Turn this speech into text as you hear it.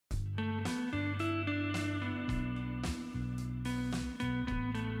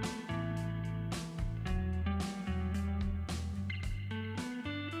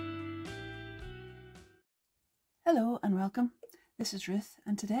Hello and welcome. This is Ruth,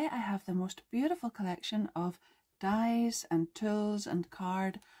 and today I have the most beautiful collection of dies and tools and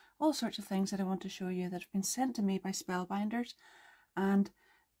card, all sorts of things that I want to show you that have been sent to me by Spellbinders, and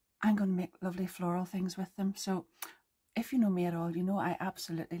I'm going to make lovely floral things with them. So if you know me at all, you know I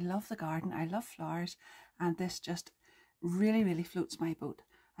absolutely love the garden. I love flowers, and this just really floats my boat.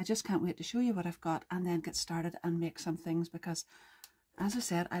 I just can't wait to show you what I've got and then get started and make some things, because as I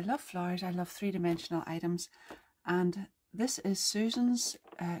said, I love flowers. I love three-dimensional items. And this is Susan's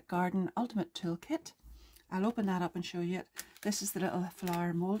Garden Ultimate Toolkit. I'll open that up and show you it. This is the little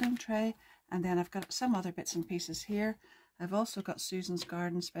flower moulding tray, and then I've got some other bits and pieces here. I've also got Susan's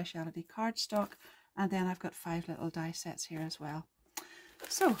Garden Speciality cardstock, and then I've got 5 little die sets here as well.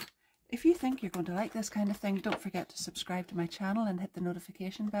 So if you think you're going to like this kind of thing, don't forget to subscribe to my channel and hit the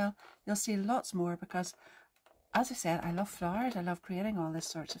notification bell. You'll see lots more, because as I said, I love flowers. I love creating all this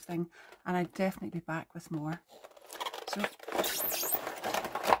sorts of thing, and I'll definitely be back with more. So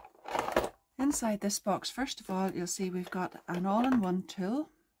inside this box, first of all, you'll see we've got an all-in-one tool.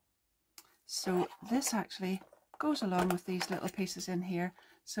 So this actually goes along with these little pieces in here.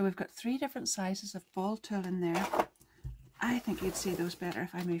 So we've got 3 different sizes of ball tool in there. I think you'd see those better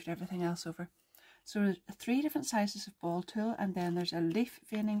if I moved everything else over. So there's 3 different sizes of ball tool, and then there's a leaf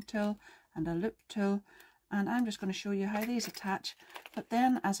veining tool and a loop tool. And I'm just going to show you how these attach, but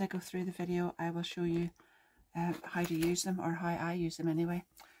then as I go through the video I will show you how to use them, or how I use them anyway.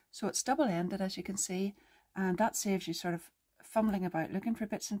 So it's double-ended, as you can see, and that saves you sort of fumbling about looking for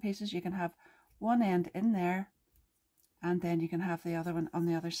bits and pieces. You can have one end in there, and then you can have the other one on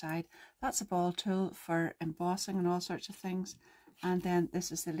the other side. That's a ball tool for embossing and all sorts of things. And then this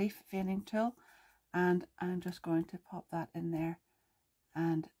is the leaf veining tool, and I'm just going to pop that in there,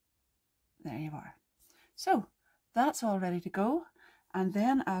 and there you are. So that's all ready to go, and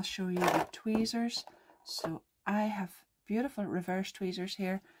then I'll show you the tweezers. So I have beautiful reverse tweezers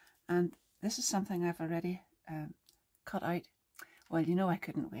here, and this is something I've already cut out. Well, you know I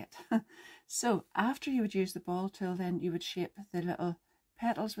couldn't wait. So after you would use the ball tool, then you would shape the little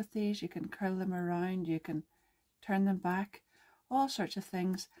petals with these. You can curl them around, you can turn them back, all sorts of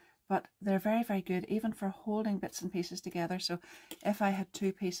things. But they're very good even for holding bits and pieces together. So if I had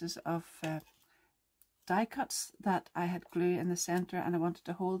 2 pieces of die cuts that I had glue in the center and I wanted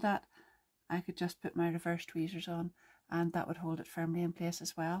to hold that, I could just put my reverse tweezers on, and that would hold it firmly in place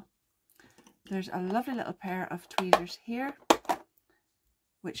as well. There's a lovely little pair of tweezers here,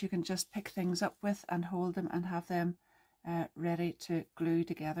 which you can just pick things up with and hold them and have them ready to glue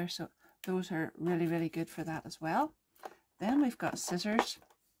together. So those are really good for that as well. Then we've got scissors,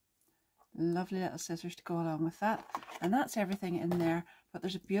 lovely little scissors to go along with that, and that's everything in there. But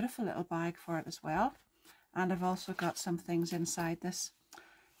there's a beautiful little bag for it as well, and I've also got some things inside this.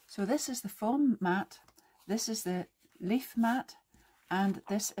 So this is the foam mat, this is the leaf mat, and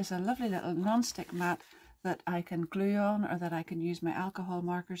this is a lovely little non-stick mat that I can glue on, or that I can use my alcohol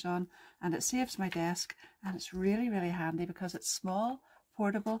markers on, and it saves my desk, and it's really handy because it's small,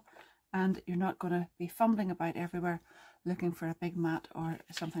 portable, and you're not going to be fumbling about everywhere looking for a big mat or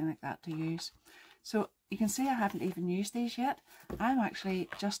something like that to use. So you can see I haven't even used these yet. I'm actually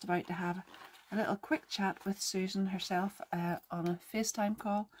just about to have a little quick chat with Susan herself on a FaceTime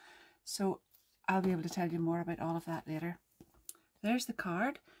call, so I'll be able to tell you more about all of that later. There's the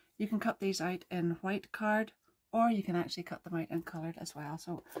card. You can cut these out in white card, or you can actually cut them out in coloured as well,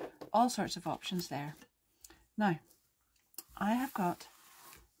 so all sorts of options there. Now, I have got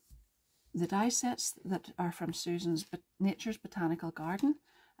the die sets that are from Susan's Nature's Botanical Garden,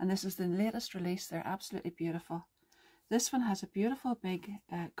 and this is the latest release. They're absolutely beautiful. This one has a beautiful big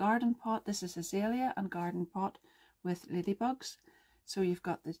garden pot. This is azalea and garden pot with ladybugs. So you've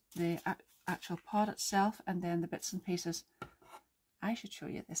got the actual pot itself, and then the bits and pieces. I should show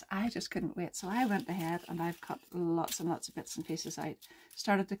you this. I just couldn't wait. So I went ahead and I've cut lots and lots of bits and pieces out.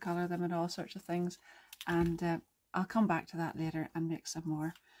 Started to colour them and all sorts of things. And I'll come back to that later and make some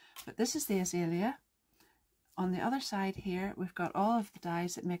more. But this is the azalea. On the other side here, we've got all of the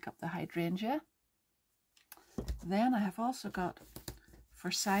dies that make up the hydrangea. Then I have also got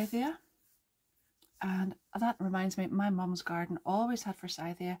forsythia, and that reminds me, my mum's garden always had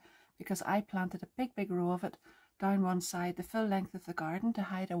forsythia, because I planted a big row of it down one side, the full length of the garden, to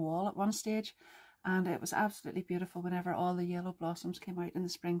hide a wall at one stage, and it was absolutely beautiful whenever all the yellow blossoms came out in the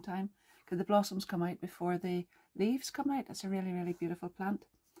springtime, because the blossoms come out before the leaves come out. It's a really beautiful plant.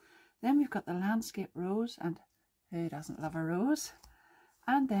 Then we've got the landscape rose, and who doesn't love a rose?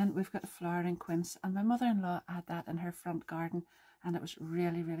 And then we've got a flowering quince, and my mother-in-law had that in her front garden, and it was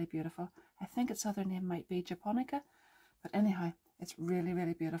really beautiful. I think its other name might be japonica, but anyhow, it's really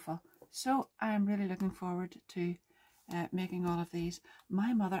beautiful. So I'm really looking forward to making all of these.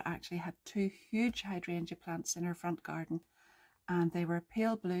 My mother actually had 2 huge hydrangea plants in her front garden, and they were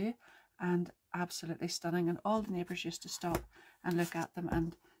pale blue and absolutely stunning, and all the neighbours used to stop and look at them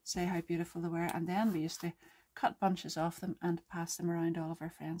and say how beautiful they were, and then we used to cut bunches off them and pass them around all of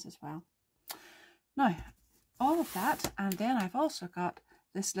our friends as well. Now, all of that, and then I've also got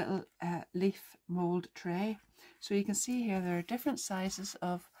this little leaf mould tray. So you can see here there are different sizes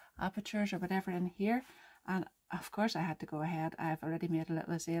of apertures or whatever in here, and of course I had to go ahead. I've already made a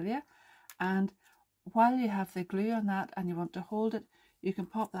little azalea, and while you have the glue on that and you want to hold it, you can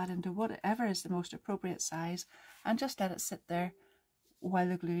pop that into whatever is the most appropriate size and just let it sit there while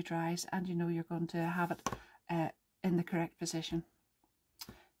the glue dries, and you know you're going to have it in the correct position.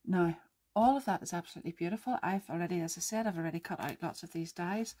 Now, all of that is absolutely beautiful. I've already, as I said, I've already cut out lots of these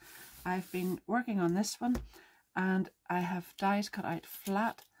dies. I've been working on this one, and I have dies cut out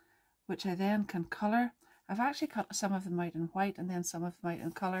flat, which I then can colour. I've actually cut some of them out in white and then some of them out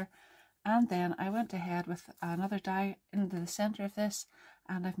in colour, and then I went ahead with another die into the centre of this,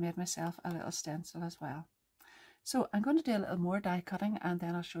 and I've made myself a little stencil as well. So I'm going to do a little more die cutting, and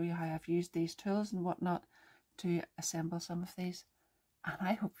then I'll show you how I've used these tools and whatnot to assemble some of these. And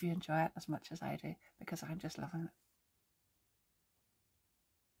I hope you enjoy it as much as I do, because I'm just loving it.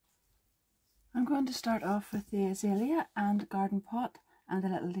 I'm going to start off with the azalea and garden pot and the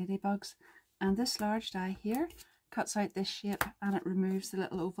little ladybugs. And this large die here cuts out this shape, and it removes the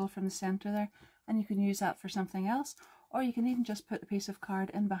little oval from the centre there. And you can use that for something else, or you can even just put a piece of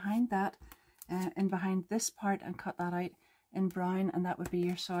card in behind that, in behind this part, and cut that out in brown, and that would be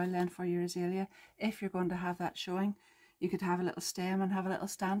your soil then for your azalea. If you're going to have that showing, you could have a little stem and have a little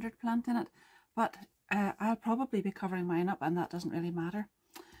standard plant in it, but I'll probably be covering mine up, and that doesn't really matter.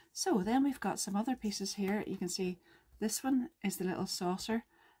 So then we've got some other pieces here. You can see this one is the little saucer,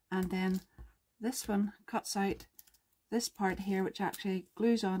 and then this one cuts out this part here, which actually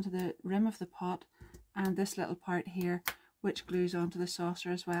glues onto the rim of the pot, and this little part here which glues onto the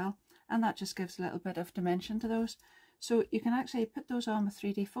saucer as well, and that just gives a little bit of dimension to those. So you can actually put those on with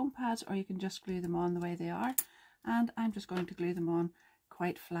 3D foam pads, or you can just glue them on the way they are, and I'm just going to glue them on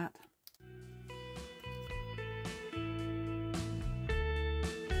quite flat.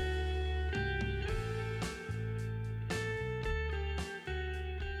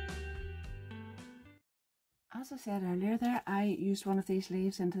 As I said earlier there, I used one of these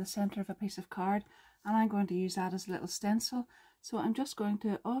leaves into the centre of a piece of card, and I'm going to use that as a little stencil. So I'm just going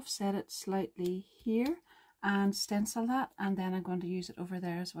to offset it slightly here and stencil that, and then I'm going to use it over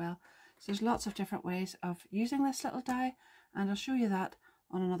there as well. So there's lots of different ways of using this little die, and I'll show you that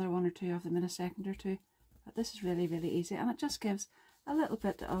on another one or two of them in a second or two. But this is really, really easy, and it just gives a little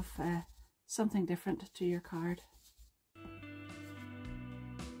bit of something different to your card.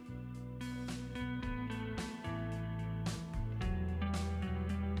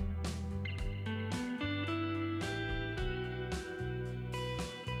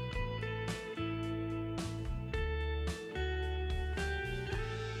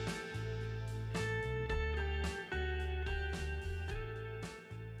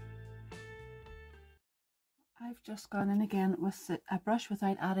 I've just gone in again with a brush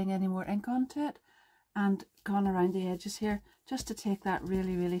without adding any more ink onto it, and gone around the edges here just to take that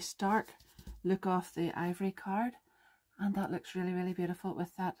really, really stark look off the ivory card, and that looks really, really beautiful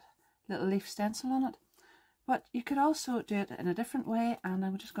with that little leaf stencil on it. But you could also do it in a different way, and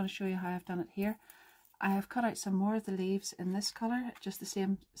I'm just going to show you how I've done it here. I have cut out some more of the leaves in this colour, just the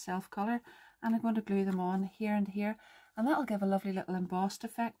same self colour, and I'm going to glue them on here and here, and that'll give a lovely little embossed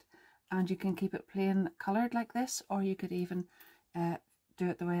effect. And you can keep it plain coloured like this, or you could even do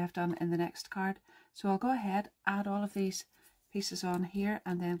it the way I've done in the next card. So I'll go ahead, add all of these pieces on here,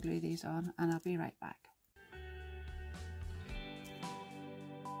 and then glue these on, and I'll be right back.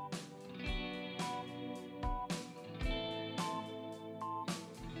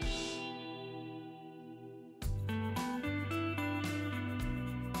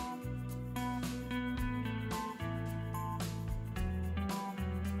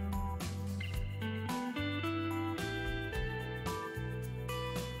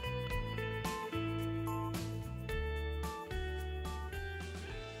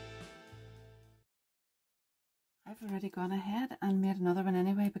 I've already gone ahead and made another one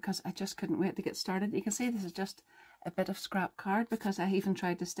anyway, because I just couldn't wait to get started. You can see this is just a bit of scrap card, because I even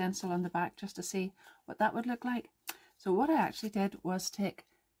tried to stencil on the back just to see what that would look like. So what I actually did was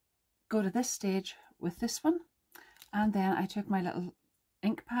go to this stage with this one, and then I took my little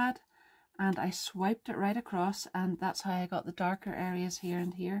ink pad and I swiped it right across, and that's how I got the darker areas here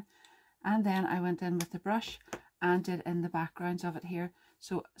and here. And then I went in with the brush and did in the backgrounds of it here.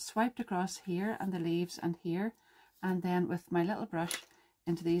 So swiped across here and the leaves and here, and then with my little brush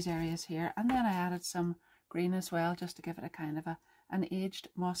into these areas here, and then I added some green as well just to give it a kind of an aged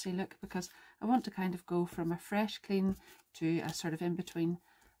mossy look, because I want to kind of go from a fresh clean to a sort of in between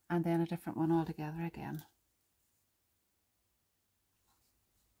and then a different one altogether again.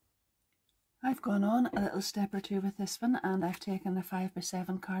 I've gone on a little step or two with this one, and I've taken a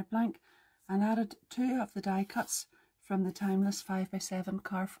 5x7 card blank and added 2 of the die cuts from the Timeless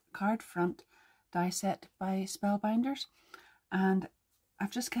 5x7 card front die set by Spellbinders, and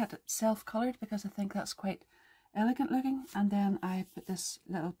I've just kept it self-coloured because I think that's quite elegant looking. And then I put this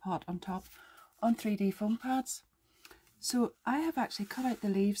little pot on top on 3D foam pads. So I have actually cut out the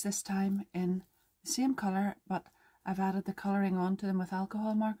leaves this time in the same colour, but I've added the colouring onto them with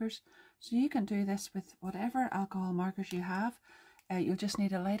alcohol markers. So you can do this with whatever alcohol markers you have. You'll just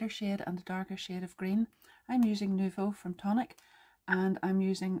need a lighter shade and a darker shade of green. I'm using Nouveau from Tonic, and I'm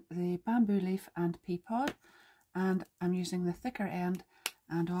using the bamboo leaf and pea pod, and I'm using the thicker end,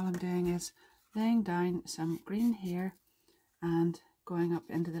 and all I'm doing is laying down some green here and going up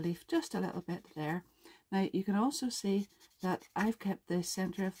into the leaf just a little bit there. Now you can also see that I've kept the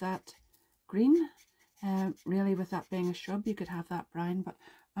centre of that green. Really, with that being a shrub, you could have that brown, but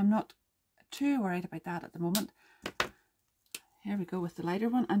I'm not too worried about that at the moment. Here we go with the lighter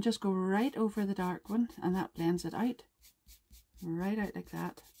one, and just go right over the dark one, and that blends it out, right out like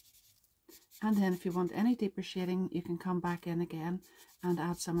that. And then if you want any deeper shading, you can come back in again and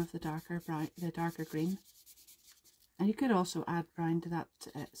add some of the darker brown, the darker green. And you could also add brown to that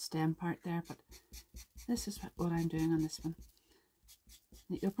stem part there, but this is what I'm doing on this one.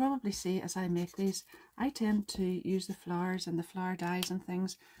 You'll probably see as I make these, I tend to use the flowers and the flower dyes and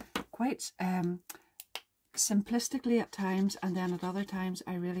things quite simplistically at times, and then at other times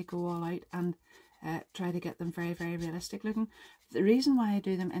I really go all out and try to get them very, very realistic looking. The reason why I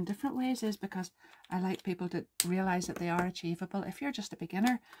do them in different ways is because I like people to realise that they are achievable. If you're just a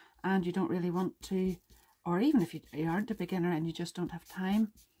beginner and you don't really want to, or even if you aren't a beginner and you just don't have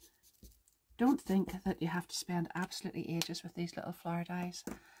time, don't think that you have to spend absolutely ages with these little flower dyes,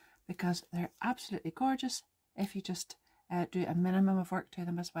 because they're absolutely gorgeous if you just do a minimum of work to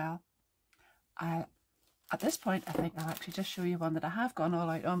them as well. At this point, I think I'll actually just show you one that I have gone all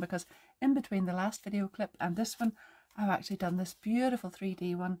out on, because in between the last video clip and this one, I've actually done this beautiful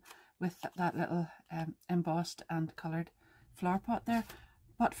 3D one with that little embossed and coloured flower pot there.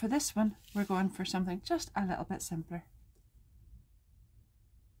 But for this one, we're going for something just a little bit simpler.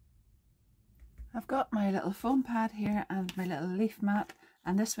 I've got my little foam pad here and my little leaf mat,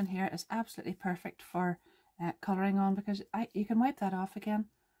 and this one here is absolutely perfect for colouring on, because you can wipe that off again,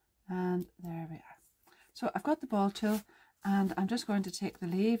 and there we are. So I've got the ball tool, and I'm just going to take the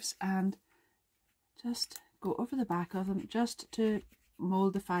leaves and just go over the back of them just to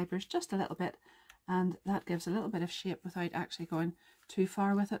mould the fibres just a little bit, and that gives a little bit of shape without actually going too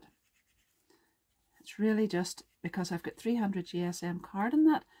far with it. It's really just because I've got 300 GSM card in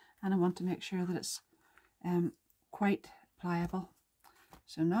that, and I want to make sure that it's quite pliable.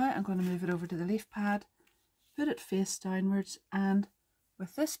 So now I'm going to move it over to the leaf pad, put it face downwards, and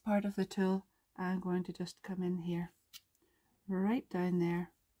with this part of the tool I'm going to just come in here, right down there,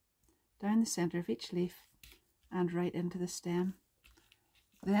 down the centre of each leaf and right into the stem.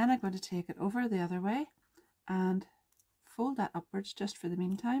 Then I'm going to take it over the other way and fold that upwards just for the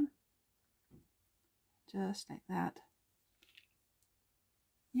meantime, just like that.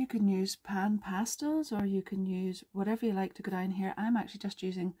 You can use pan pastels, or you can use whatever you like to go down here. I'm actually just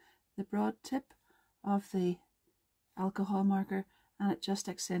using the broad tip of the alcohol marker, and it just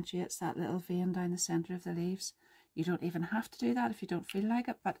accentuates that little vein down the centre of the leaves. You don't even have to do that if you don't feel like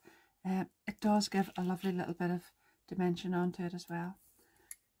it, but it does give a lovely little bit of dimension onto it as well.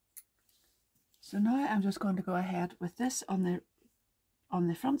 So now I'm just going to go ahead with this on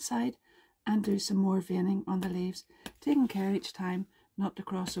the front side and do some more veining on the leaves, taking care each time not to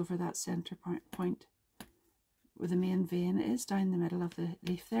cross over that centre point where the main vein is down the middle of the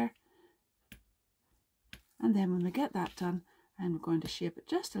leaf there. And then when we get that done, I'm going to shape it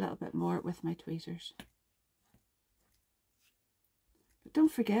just a little bit more with my tweezers. But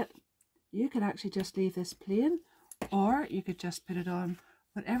don't forget, you could actually just leave this plain, or you could just put it on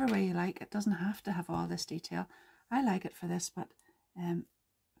whatever way you like. It doesn't have to have all this detail. I like it for this, but I'm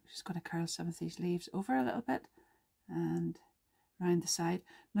just going to curl some of these leaves over a little bit and round the side.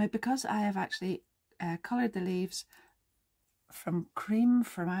 Now, because I have actually coloured the leaves from cream,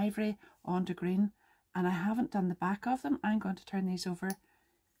 from ivory onto green, and I haven't done the back of them, I'm going to turn these over.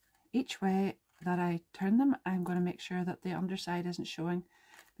 Each way that I turn them, I'm going to make sure that the underside isn't showing,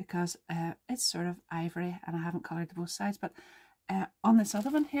 because it's sort of ivory and I haven't coloured both sides. But On this other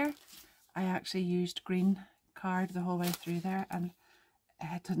one here, I actually used green card the whole way through there, and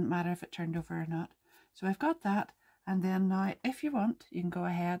it didn't matter if it turned over or not. So I've got that, and then now if you want, you can go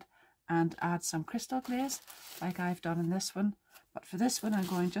ahead and add some crystal glaze like I've done in this one. But for this one I'm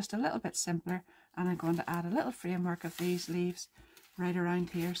going just a little bit simpler, and I'm going to add a little framework of these leaves right around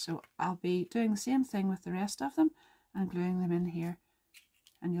here. So I'll be doing the same thing with the rest of them and gluing them in here,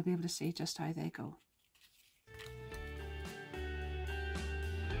 and you'll be able to see just how they go.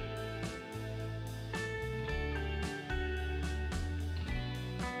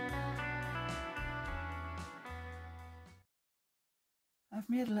 I've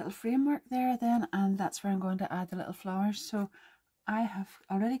made a little framework there then, and that's where I'm going to add the little flowers. So I have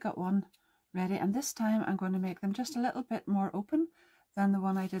already got one ready, and this time I'm going to make them just a little bit more open than the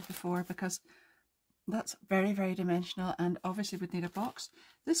one I did before, because that's very, very dimensional and obviously would need a box.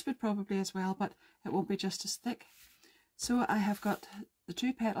 This would probably as well, but it won't be just as thick. So I have got the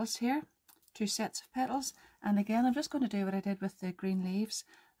two petals here, two sets of petals, and again I'm just going to do what I did with the green leaves.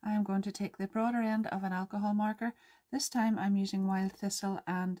 I am going to take the broader end of an alcohol marker. This time I'm using wild thistle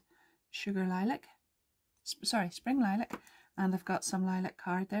and spring lilac, and I've got some lilac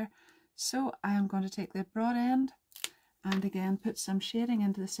card there. So I am going to take the broad end and again put some shading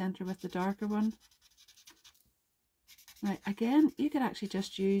into the centre with the darker one. Now again, you could actually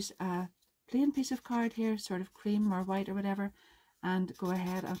just use a plain piece of card here, sort of cream or white or whatever, and go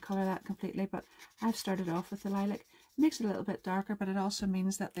ahead and colour that completely, but I've started off with the lilac. It makes it a little bit darker, but it also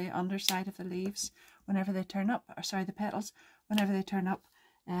means that the underside of the leaves, whenever they turn up, or sorry, the petals, whenever they turn up,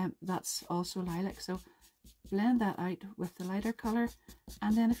 that's also lilac. So blend that out with the lighter colour,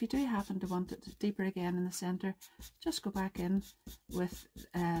 and then if you do happen to want it deeper again in the centre, just go back in with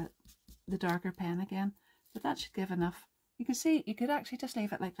the darker pen again. But that should give enough. You can see, you could actually just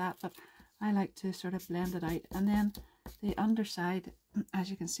leave it like that, but I like to sort of blend it out. And then the underside,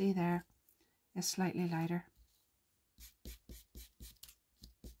 as you can see there, is slightly lighter.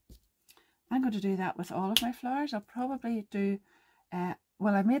 I'm going to do that with all of my flowers. I'll probably do,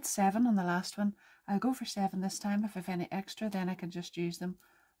 well, I made 7 on the last one. I'll go for 7 this time. If I have any extra, then I can just use them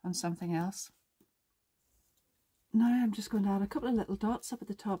on something else. Now I'm just going to add a couple of little dots up at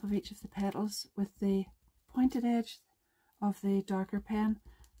the top of each of the petals with the pointed edge of the darker pen,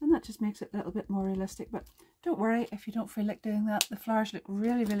 and that just makes it a little bit more realistic. But don't worry if you don't feel like doing that. The flowers look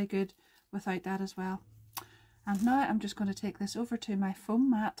really, really good without that as well. And now I'm just going to take this over to my foam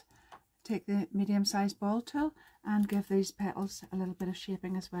mat, take the medium-sized ball tool, and give these petals a little bit of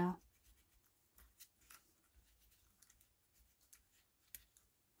shaping as well.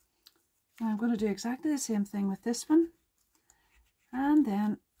 Now I'm going to do exactly the same thing with this one, and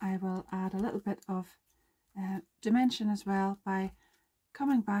then I will add a little bit of dimension as well by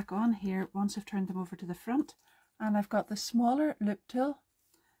coming back on here once I've turned them over to the front, and I've got the smaller loop tool,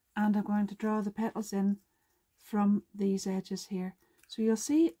 and I'm going to draw the petals in from these edges here. So you'll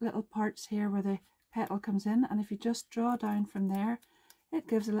see little parts here where the petal comes in, and if you just draw down from there, it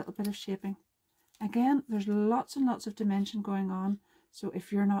gives a little bit of shaping. Again, there's lots and lots of dimension going on, so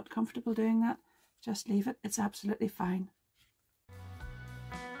if you're not comfortable doing that, just leave it. It's absolutely fine.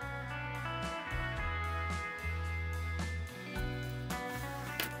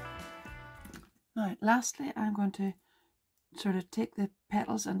 Now, lastly, I'm going to sort of take the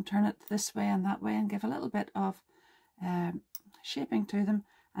petals and turn it this way and that way and give a little bit of shaping to them.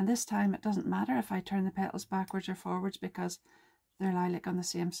 And this time it doesn't matter if I turn the petals backwards or forwards, because they're lilac on the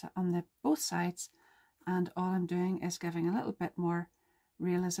same both sides, and all I'm doing is giving a little bit more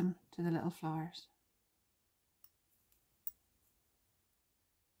realism to the little flowers.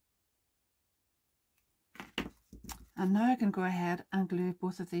 And now I can go ahead and glue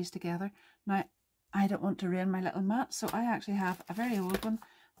both of these together. Now, I don't want to ruin my little mat, so I actually have a very old one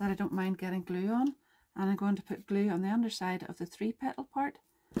that I don't mind getting glue on, and I'm going to put glue on the underside of the 3 petal part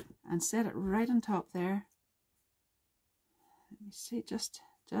and set it right on top there. Let me see, just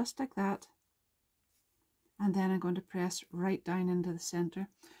like that. And then I'm going to press right down into the center.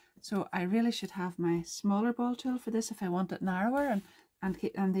 So I really should have my smaller ball tool for this if I want it narrower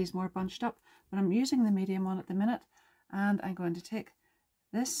and these more bunched up, but I'm using the medium one at the minute, and I'm going to take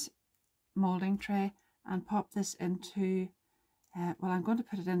this moulding tray and pop this into, well, I'm going to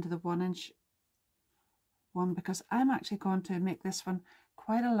put it into the 1-inch one, because I'm actually going to make this one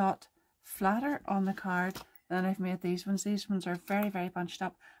quite a lot flatter on the card than I've made these ones. These ones are very, very bunched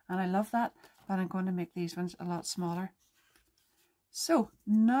up, and I love that, but I'm going to make these ones a lot smaller. So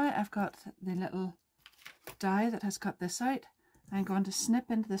now I've got the little die that has cut this out. I'm going to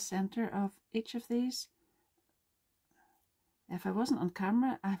snip into the center of each of these. If I wasn't on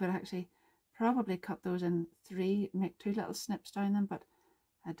camera, I would actually probably cut those in 3, make 2 little snips down them, but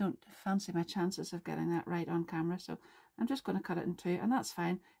I don't fancy my chances of getting that right on camera, so I'm just going to cut it in 2, and that's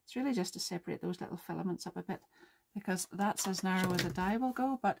fine. It's really just to separate those little filaments up a bit, because that's as narrow as a die will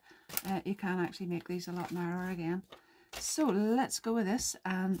go, but you can actually make these a lot narrower again. So let's go with this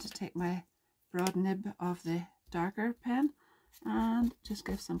and take my broad nib of the darker pen and just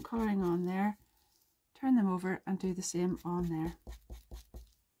give some colouring on there, turn them over and do the same on there.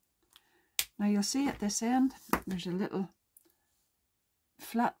 Now you'll see at this end there's a little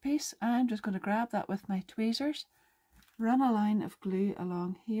flat piece. I'm just going to grab that with my tweezers, run a line of glue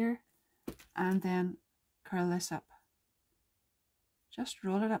along here and then curl this up. Just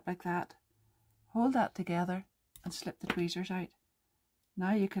roll it up like that, hold that together and slip the tweezers out.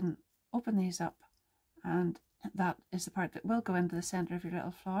 Now you can open these up, and that is the part that will go into the centre of your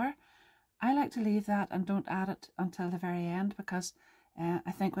little flower. I like to leave that and don't add it until the very end, because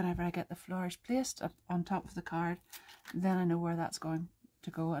I think whenever I get the flowers placed up on top of the card, then I know where that's going to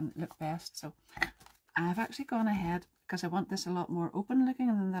go and look best. So I've actually gone ahead, because I want this a lot more open looking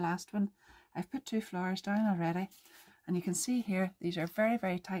than the last one. I've put 2 flowers down already, and you can see here these are very,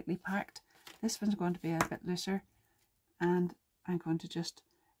 very tightly packed. This one's going to be a bit looser, and I'm going to just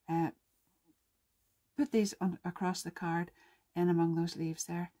put these on across the card in among those leaves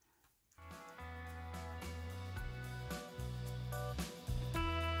there.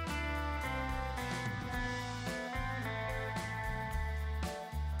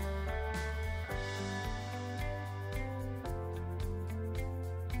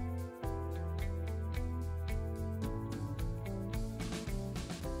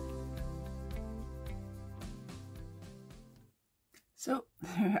 So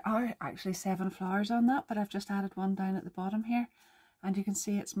there are actually 7 flowers on that, but I've just added 1 down at the bottom here, and you can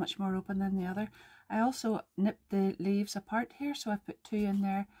see it's much more open than the other. I also nipped the leaves apart here, so I've put 2 in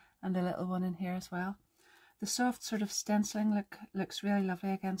there and a little one in here as well. The soft sort of stenciling look looks really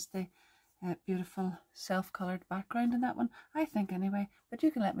lovely against the beautiful self-coloured background in that one, I think anyway, but you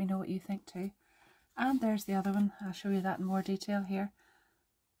can let me know what you think too. And there's the other one. I'll show you that in more detail here.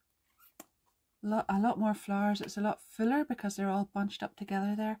 A lot more flowers. It's a lot fuller because they're all bunched up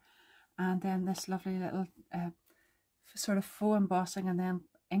together there, and then this lovely little sort of faux embossing and then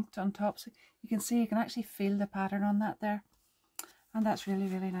inked on top, so you can see, you can actually feel the pattern on that there, and that's really,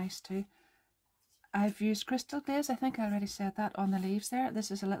 really nice too. I've used crystal glaze, I think I already said that, on the leaves there. This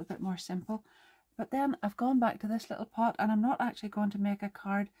is a little bit more simple, but then I've gone back to this little pot, and I'm not actually going to make a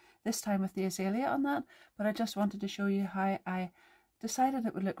card this time with the azalea on that, but I just wanted to show you how I decided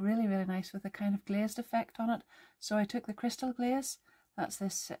it would look really, really nice with a kind of glazed effect on it. So I took the crystal glaze, that's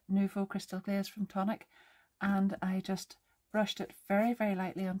this Nouveau crystal glaze from Tonic, and I just brushed it very, very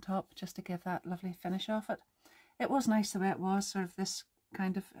lightly on top just to give that lovely finish off it. It was nice the way it was, sort of this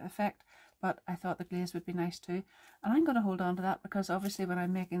kind of effect, but I thought the glaze would be nice too. And I'm going to hold on to that, because obviously when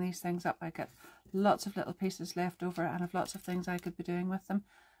I'm making these things up I get lots of little pieces left over and have lots of things I could be doing with them.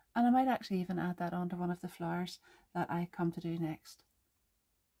 And I might actually even add that onto one of the flowers that I come to do next.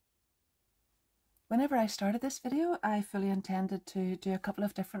 Whenever I started this video, I fully intended to do a couple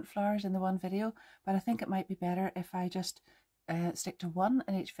of different flowers in the one video, but I think it might be better if I just stick to 1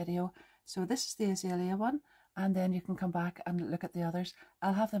 in each video. So this is the azalea one, and then you can come back and look at the others.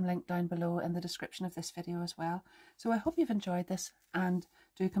 I'll have them linked down below in the description of this video as well. So I hope you've enjoyed this, and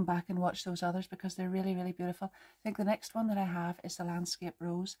do come back and watch those others because they're really, really beautiful. I think the next one that I have is the landscape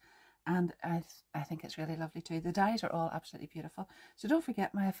rose, and I think it's really lovely too. The dies are all absolutely beautiful. So don't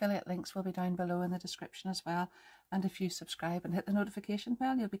forget, my affiliate links will be down below in the description as well. And if you subscribe and hit the notification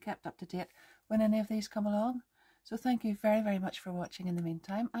bell, you'll be kept up to date when any of these come along. So thank you very, very much for watching in the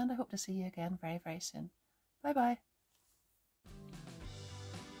meantime, and I hope to see you again very, very soon. Bye bye.